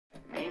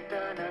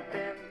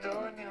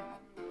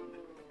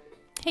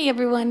Hey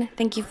everyone,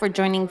 thank you for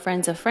joining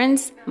Friends of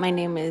Friends. My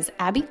name is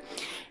Abby,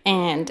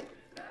 and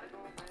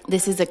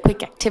this is a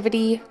quick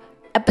activity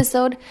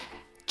episode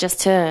just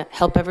to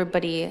help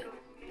everybody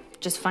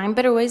just find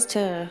better ways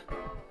to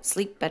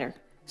sleep better.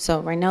 So,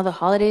 right now, the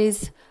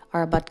holidays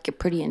are about to get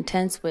pretty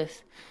intense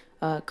with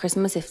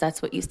Christmas, if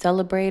that's what you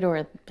celebrate,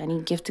 or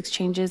any gift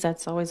exchanges.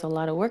 That's always a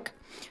lot of work.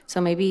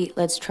 So, maybe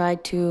let's try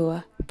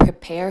to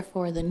prepare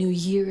for the new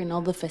year and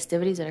all the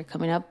festivities that are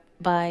coming up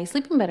by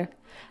sleeping better.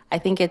 I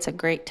think it's a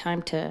great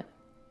time to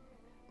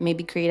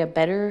maybe create a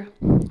better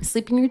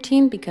sleeping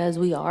routine because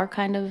we are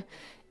kind of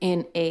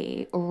in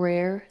a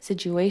rare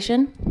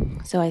situation.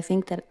 So I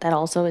think that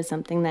also is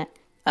something that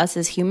us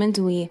as humans,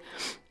 we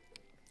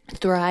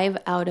thrive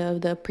out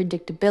of the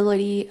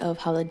predictability of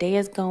how the day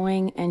is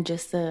going and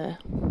just the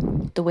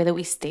way that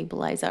we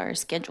stabilize our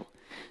schedule.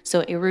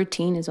 So a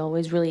routine is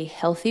always really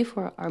healthy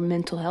for our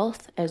mental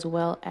health as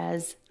well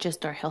as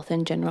just our health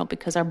in general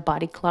because our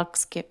body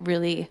clocks get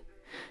really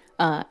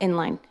in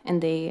line and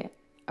they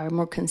are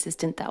more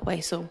consistent that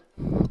way. So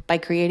by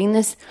creating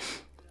this,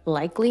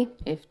 likely,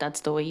 if that's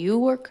the way you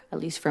work,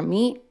 at least for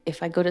me,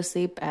 if I go to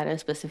sleep at a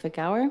specific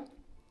hour,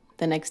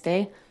 the next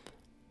day,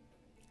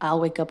 I'll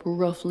wake up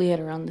roughly at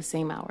around the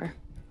same hour.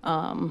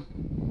 And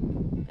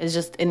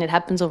it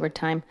happens over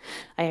time.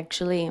 I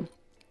actually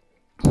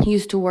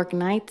used to work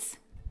nights.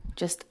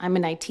 I'm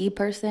an IT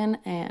person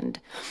and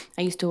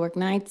I used to work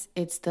nights.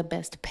 It's the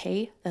best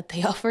pay that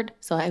they offered.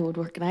 So I would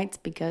work nights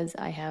because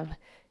I have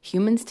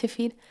humans to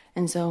feed.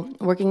 And so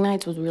working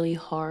nights was really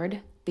hard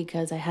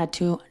because I had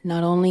to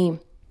not only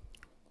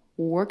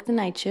work the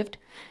night shift,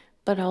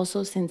 but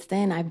also since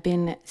then I've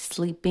been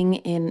sleeping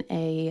in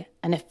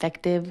an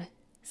effective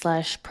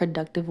 /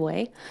 productive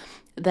way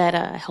that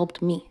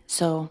helped me.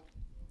 So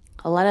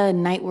a lot of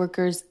night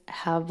workers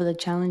have the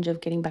challenge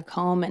of getting back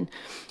home and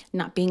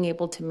not being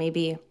able to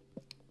maybe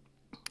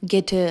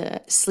get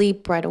to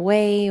sleep right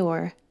away,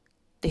 or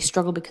they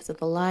struggle because of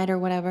the light or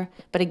whatever.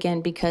 But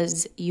again,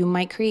 because you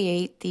might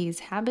create these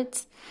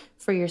habits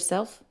for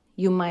yourself,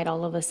 you might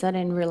all of a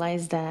sudden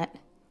realize that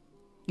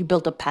you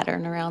built a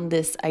pattern around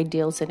this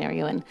ideal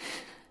scenario and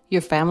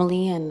your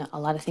family and a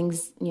lot of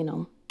things,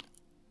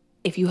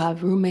 if you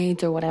have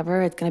roommates or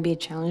whatever, it's going to be a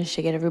challenge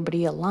to get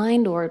everybody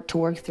aligned or to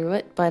work through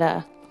it.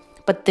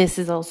 But this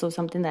is also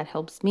something that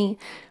helps me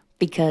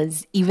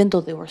because even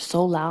though they were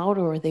so loud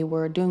or they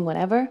were doing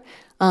whatever,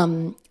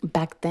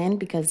 back then,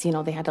 because,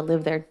 they had to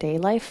live their day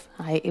life,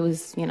 it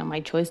was, my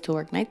choice to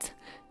work nights.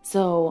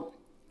 So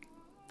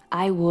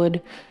I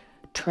would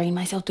train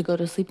myself to go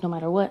to sleep no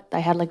matter what. I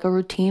had like a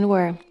routine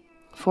where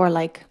for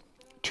like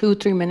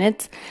 2-3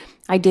 minutes,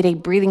 I did a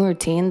breathing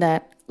routine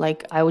that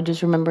I would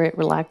just remember it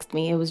relaxed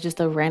me. It was just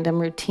a random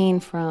routine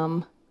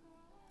from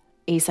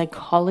a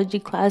psychology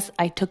class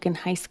I took in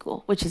high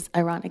school, which is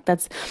ironic.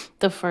 That's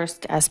the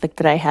first aspect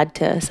that I had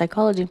to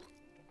psychology.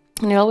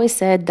 And it always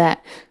said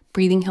that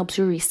breathing helps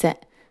you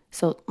reset.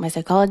 So my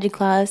psychology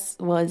class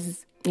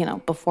was,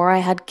 before I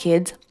had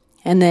kids.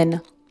 And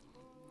then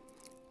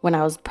when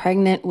I was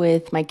pregnant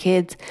with my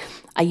kids,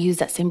 I used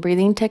that same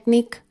breathing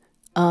technique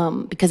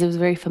because it was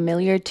very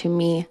familiar to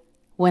me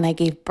when I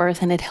gave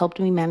birth and it helped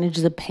me manage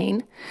the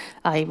pain.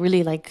 I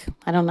really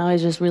I don't know, it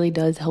just really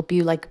does help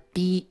you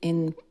be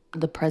in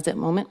the present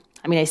moment.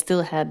 I mean, I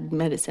still had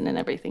medicine and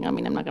everything. I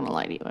mean, I'm not going to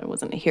lie to you. I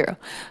wasn't a hero.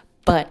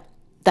 But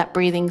that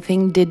breathing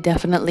thing did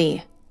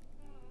definitely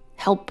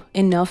help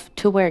enough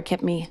to where it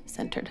kept me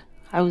centered.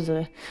 I was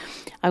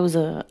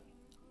a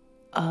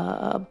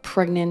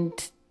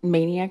pregnant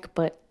maniac,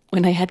 but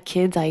when I had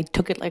kids, I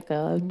took it like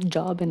a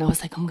job and I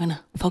was like, I'm going to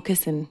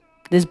focus, and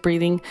this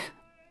breathing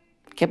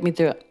kept me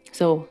through it.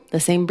 So the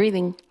same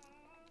breathing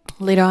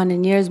later on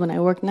in years when I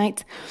worked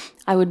nights,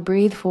 I would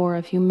breathe for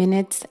a few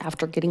minutes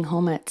after getting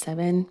home at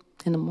 7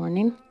 in the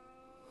morning,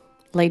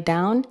 lay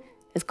down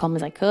as calm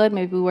as I could,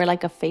 maybe wear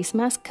a face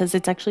mask because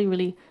it's actually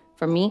really,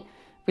 for me,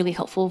 really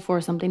helpful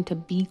for something to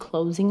be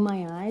closing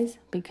my eyes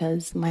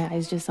because my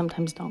eyes just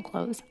sometimes don't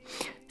close.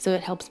 So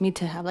it helps me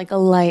to have a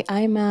light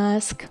eye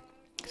mask.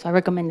 So I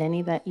recommend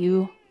any that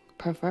you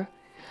prefer.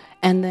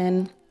 And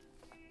then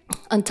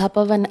on top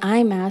of an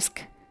eye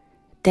mask,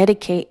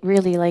 dedicate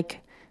really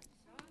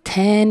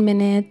 10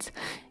 minutes,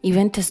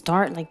 even to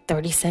start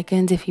 30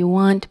 seconds if you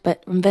want,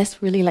 but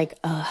invest really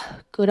a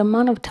good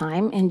amount of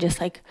time in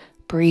just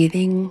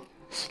breathing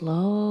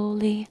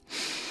slowly.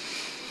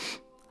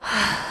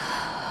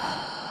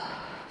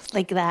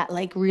 Like that,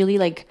 really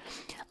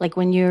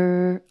when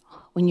you're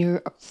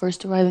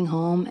first arriving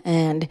home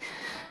and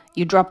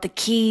you drop the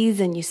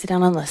keys and you sit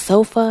down on the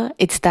sofa,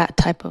 it's that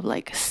type of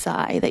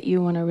sigh that you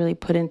want to really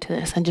put into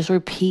this and just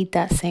repeat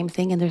that same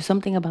thing. And there's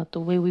something about the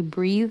way we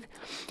breathe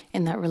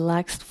in that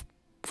relaxed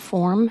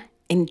form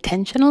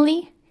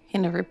intentionally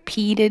in a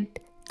repeated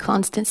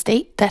constant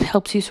state that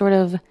helps you sort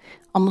of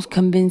almost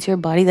convince your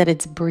body that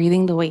it's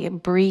breathing the way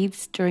it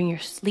breathes during your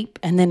sleep.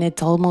 And then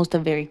it's almost a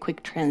very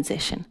quick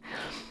transition.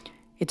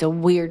 It's a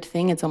weird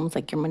thing. It's almost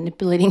like you're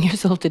manipulating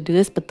yourself to do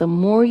this, but the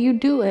more you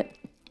do it,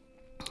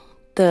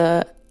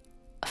 the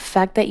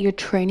fact that you're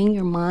training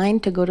your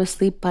mind to go to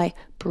sleep by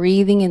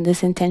breathing in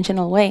this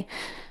intentional way,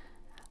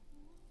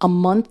 a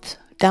month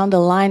down the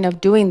line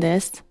of doing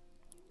this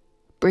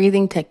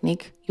breathing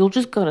technique, you'll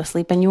just go to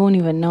sleep and you won't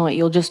even know it.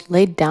 You'll just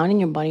lay down and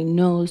your body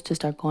knows to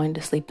start going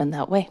to sleep in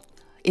that way.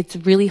 It's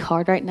really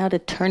hard right now to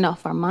turn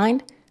off our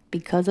mind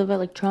because of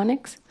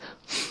electronics.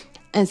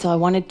 And so I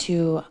wanted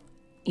to,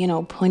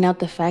 point out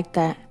the fact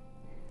that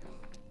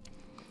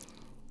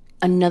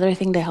another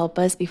thing to help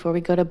us before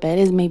we go to bed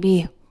is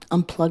maybe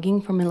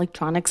unplugging from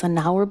electronics an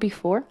hour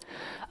before,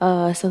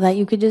 so that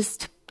you could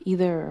just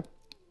either,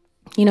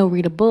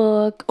 read a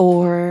book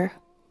or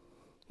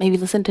maybe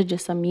listen to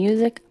just some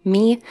music.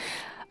 Me,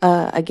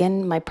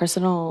 again, my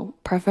personal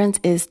preference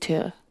is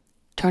to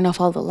turn off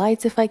all the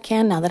lights if I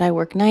can, now that I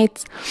work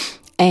nights,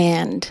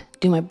 and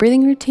do my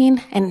breathing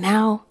routine. And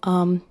now,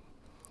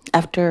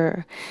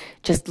 after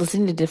just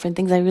listening to different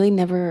things, I really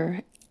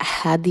never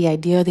had the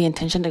idea or the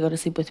intention to go to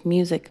sleep with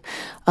music.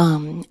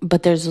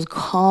 But there's those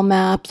calm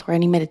apps or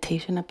any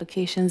meditation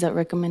applications that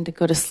recommend to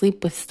go to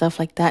sleep with stuff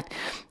like that.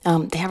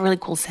 They have really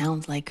cool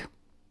sounds like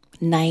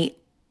night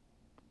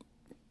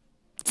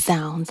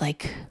sounds,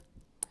 like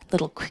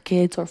little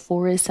crickets or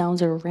forest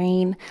sounds or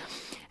rain.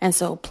 And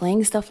so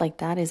playing stuff like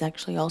that is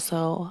actually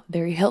also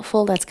very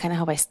helpful. That's kind of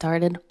how I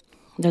started.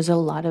 There's a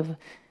lot of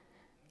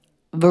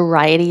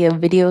variety of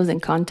videos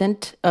and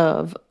content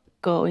of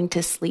going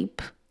to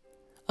sleep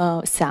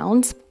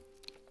sounds,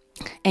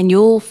 and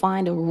you'll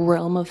find a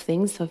realm of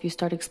things. So if you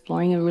start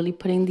exploring and really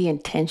putting the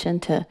intention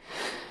to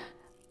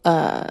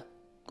not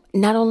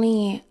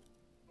only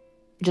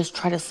just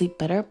try to sleep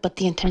better, but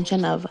the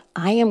intention of,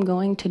 I am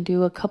going to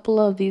do a couple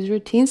of these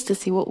routines to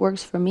see what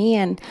works for me.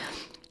 And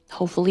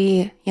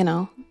hopefully,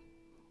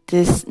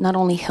 this not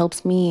only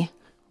helps me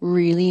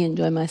really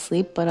enjoy my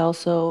sleep, but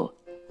also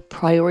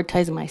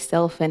prioritize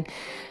myself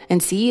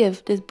and see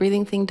if this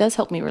breathing thing does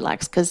help me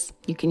relax. Because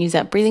you can use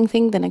that breathing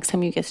thing the next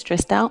time you get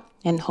stressed out,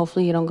 and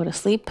hopefully you don't go to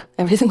sleep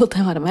every single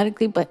time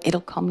automatically, but it'll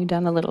calm you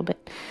down a little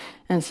bit.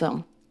 And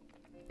so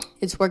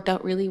it's worked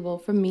out really well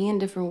for me in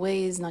different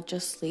ways, not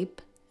just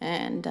sleep.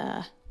 And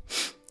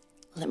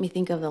let me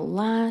think of the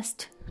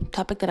last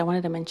topic that I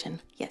wanted to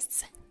mention.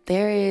 Yes,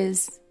 there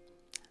is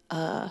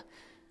a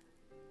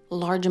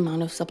large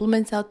amount of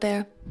supplements out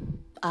there.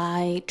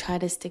 I try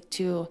to stick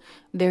to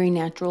very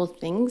natural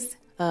things.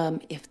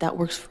 If that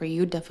works for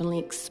you, definitely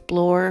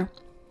explore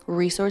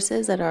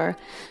resources that are,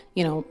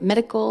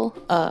 medical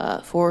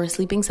for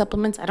sleeping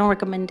supplements. I don't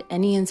recommend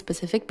any in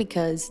specific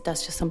because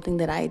that's just something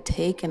that I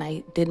take and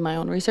I did my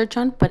own research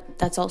on. But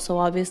that's also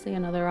obviously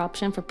another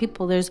option for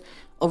people. There's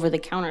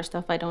over-the-counter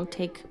stuff. I don't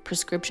take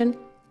prescription.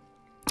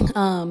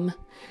 And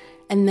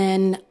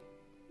then,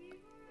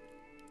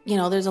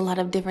 there's a lot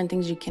of different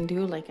things you can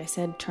do. Like I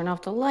said, turn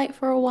off the light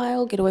for a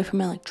while, get away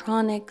from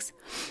electronics.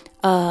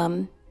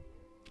 In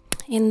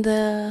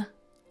the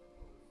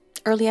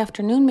early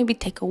afternoon, maybe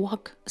take a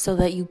walk so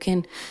that you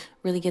can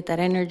really get that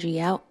energy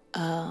out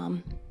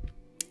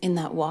in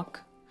that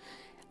walk.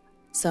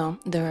 So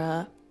there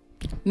are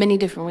many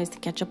different ways to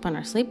catch up on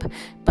our sleep,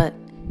 but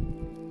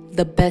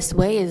the best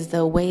way is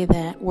the way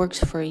that works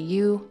for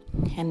you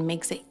and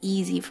makes it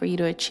easy for you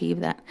to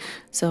achieve that.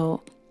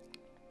 So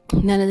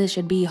none of this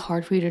should be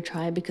hard for you to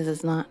try, because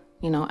it's not,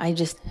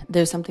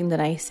 there's something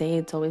that I say,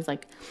 it's always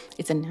like,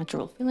 it's a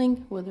natural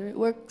feeling, whether it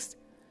works.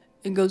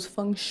 It goes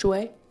feng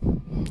shui,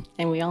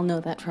 and we all know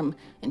that from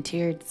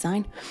interior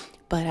design.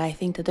 But I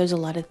think that there's a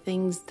lot of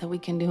things that we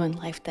can do in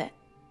life that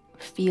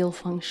feel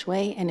feng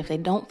shui, and if they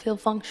don't feel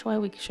feng shui,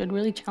 we should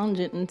really challenge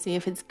it and see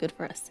if it's good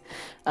for us.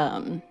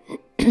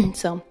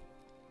 So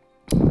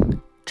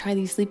try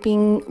these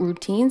sleeping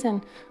routines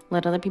and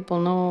let other people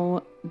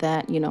know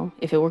that,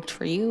 if it worked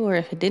for you, or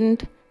if it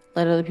didn't,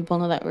 let other people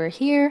know that we're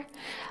here.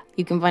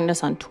 You can find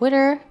us on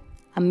Twitter,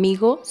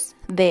 amigos,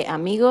 de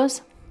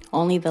amigos,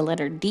 only the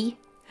letter D.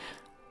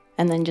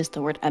 And then just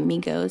the word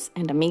amigos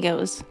and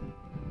amigos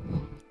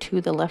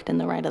to the left and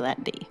the right of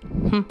that D.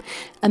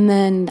 And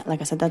then, like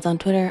I said, that's on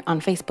Twitter.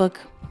 On Facebook,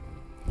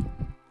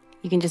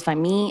 you can just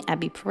find me,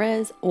 Abby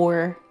Perez,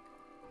 or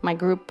my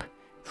group,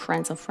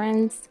 Friends of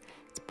Friends.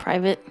 It's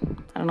private.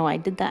 I don't know why I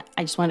did that.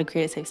 I just wanted to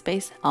create a safe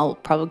space. I'll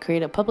probably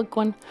create a public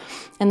one.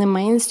 And then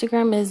my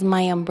Instagram is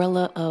my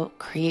umbrella of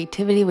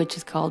creativity, which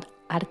is called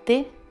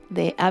Arte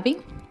de Abby,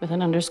 with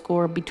an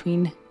underscore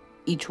between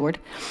each word.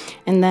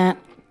 And that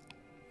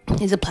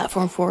is a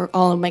platform for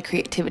all of my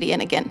creativity.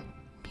 And again,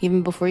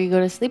 even before you go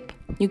to sleep,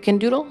 you can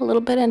doodle a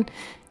little bit and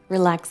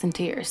relax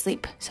into your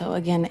sleep. So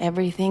again,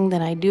 everything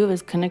that I do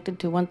is connected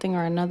to one thing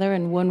or another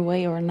in one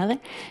way or another.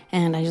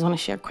 And I just want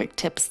to share quick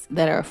tips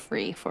that are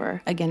free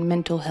for, again,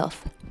 mental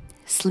health.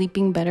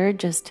 Sleeping better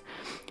just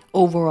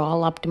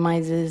overall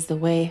optimizes the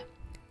way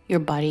your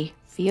body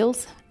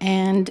feels.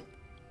 And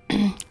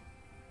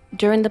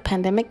during the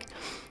pandemic,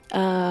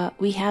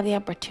 we had the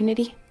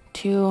opportunity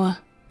to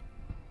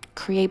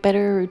create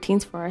better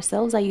routines for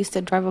ourselves. I used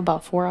to drive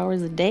about 4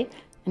 hours a day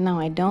and now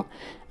I don't.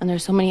 And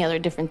there's so many other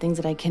different things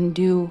that I can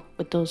do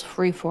with those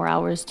free 4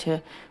 hours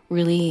to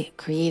really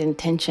create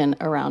intention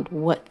around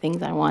what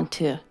things I want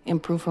to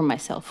improve for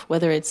myself,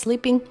 whether it's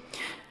sleeping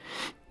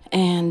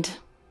and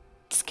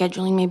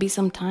scheduling maybe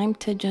some time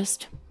to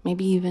just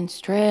maybe even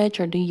stretch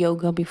or do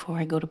yoga before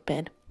I go to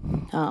bed.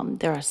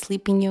 There are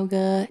sleeping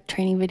yoga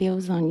training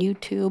videos on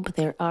YouTube.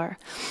 There are,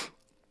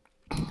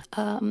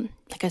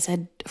 like I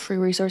said, free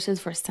resources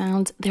for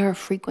sounds. There are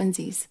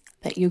frequencies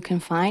that you can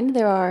find.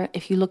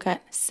 If you look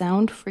at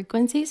sound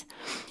frequencies,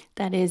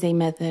 that is a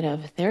method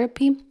of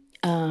therapy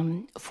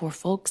for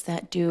folks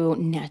that do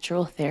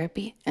natural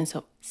therapy. And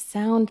so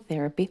sound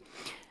therapy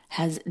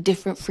has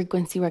different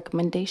frequency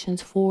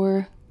recommendations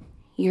for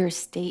your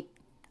state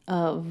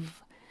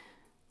of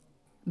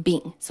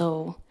being.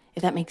 So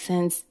if that makes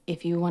sense,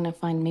 if you want to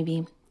find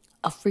maybe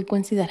a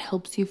frequency that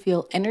helps you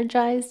feel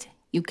energized,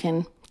 you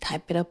can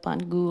type it up on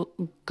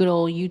Google, good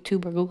old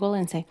YouTube or Google,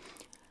 and say,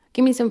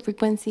 give me some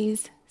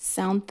frequencies,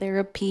 sound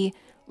therapy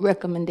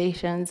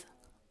recommendations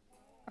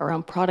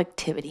around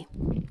productivity.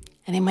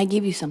 And it might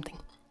give you something.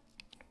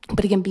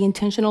 But again, be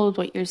intentional with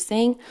what you're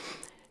saying.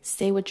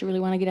 Say what you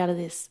really want to get out of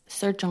this.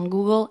 Search on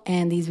Google,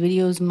 and these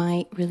videos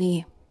might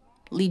really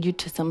lead you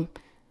to some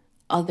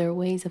other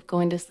ways of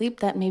going to sleep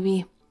that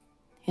maybe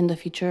in the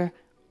future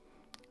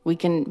we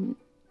can,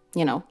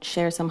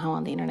 share somehow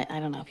on the internet. I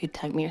don't know if you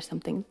tag me or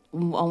something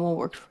on what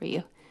works for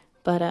you.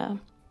 But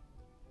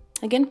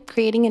again,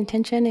 creating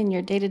intention in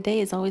your day-to-day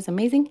is always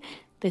amazing.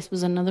 This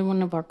was another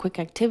one of our quick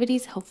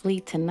activities. Hopefully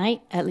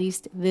tonight, at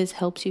least, this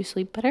helps you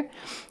sleep better.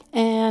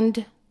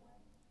 And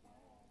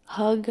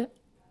hug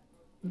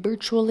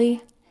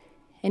virtually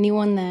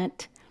anyone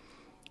that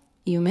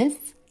you miss.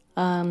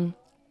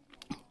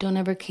 Don't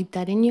ever keep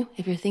that in you.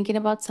 If you're thinking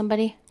about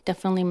somebody,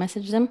 definitely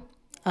message them.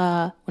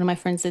 One of my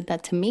friends did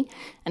that to me,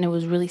 and it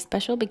was really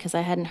special because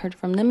I hadn't heard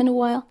from them in a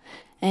while.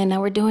 And now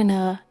we're doing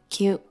a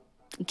cute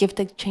gift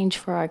exchange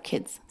for our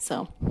kids.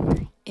 So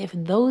if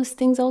those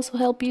things also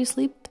help you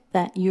sleep,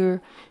 that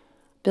you're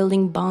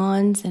building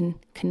bonds and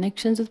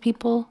connections with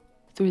people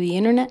through the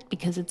internet,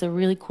 because it's a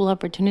really cool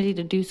opportunity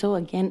to do so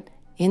again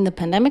in the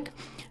pandemic,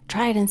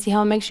 try it and see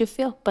how it makes you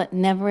feel. But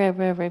never,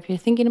 ever, ever, if you're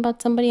thinking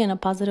about somebody in a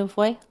positive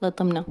way, let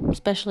them know,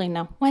 especially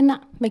now. Why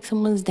not make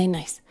someone's day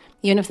nice?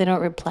 Even if they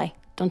don't reply,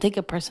 don't take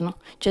it personal.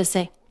 Just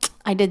say,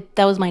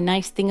 that was my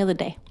nice thing of the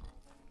day.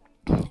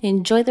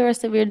 Enjoy the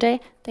rest of your day.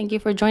 Thank you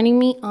for joining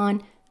me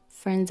on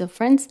Friends of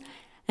Friends.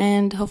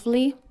 And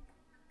hopefully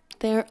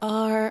there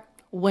are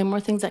way more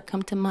things that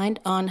come to mind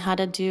on how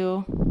to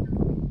do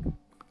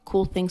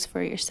cool things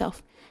for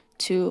yourself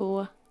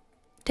to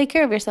take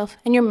care of yourself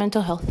and your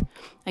mental health.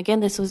 Again,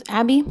 this was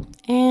Abby,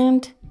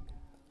 and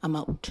I'm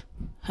out.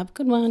 Have a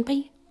good one.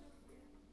 Bye.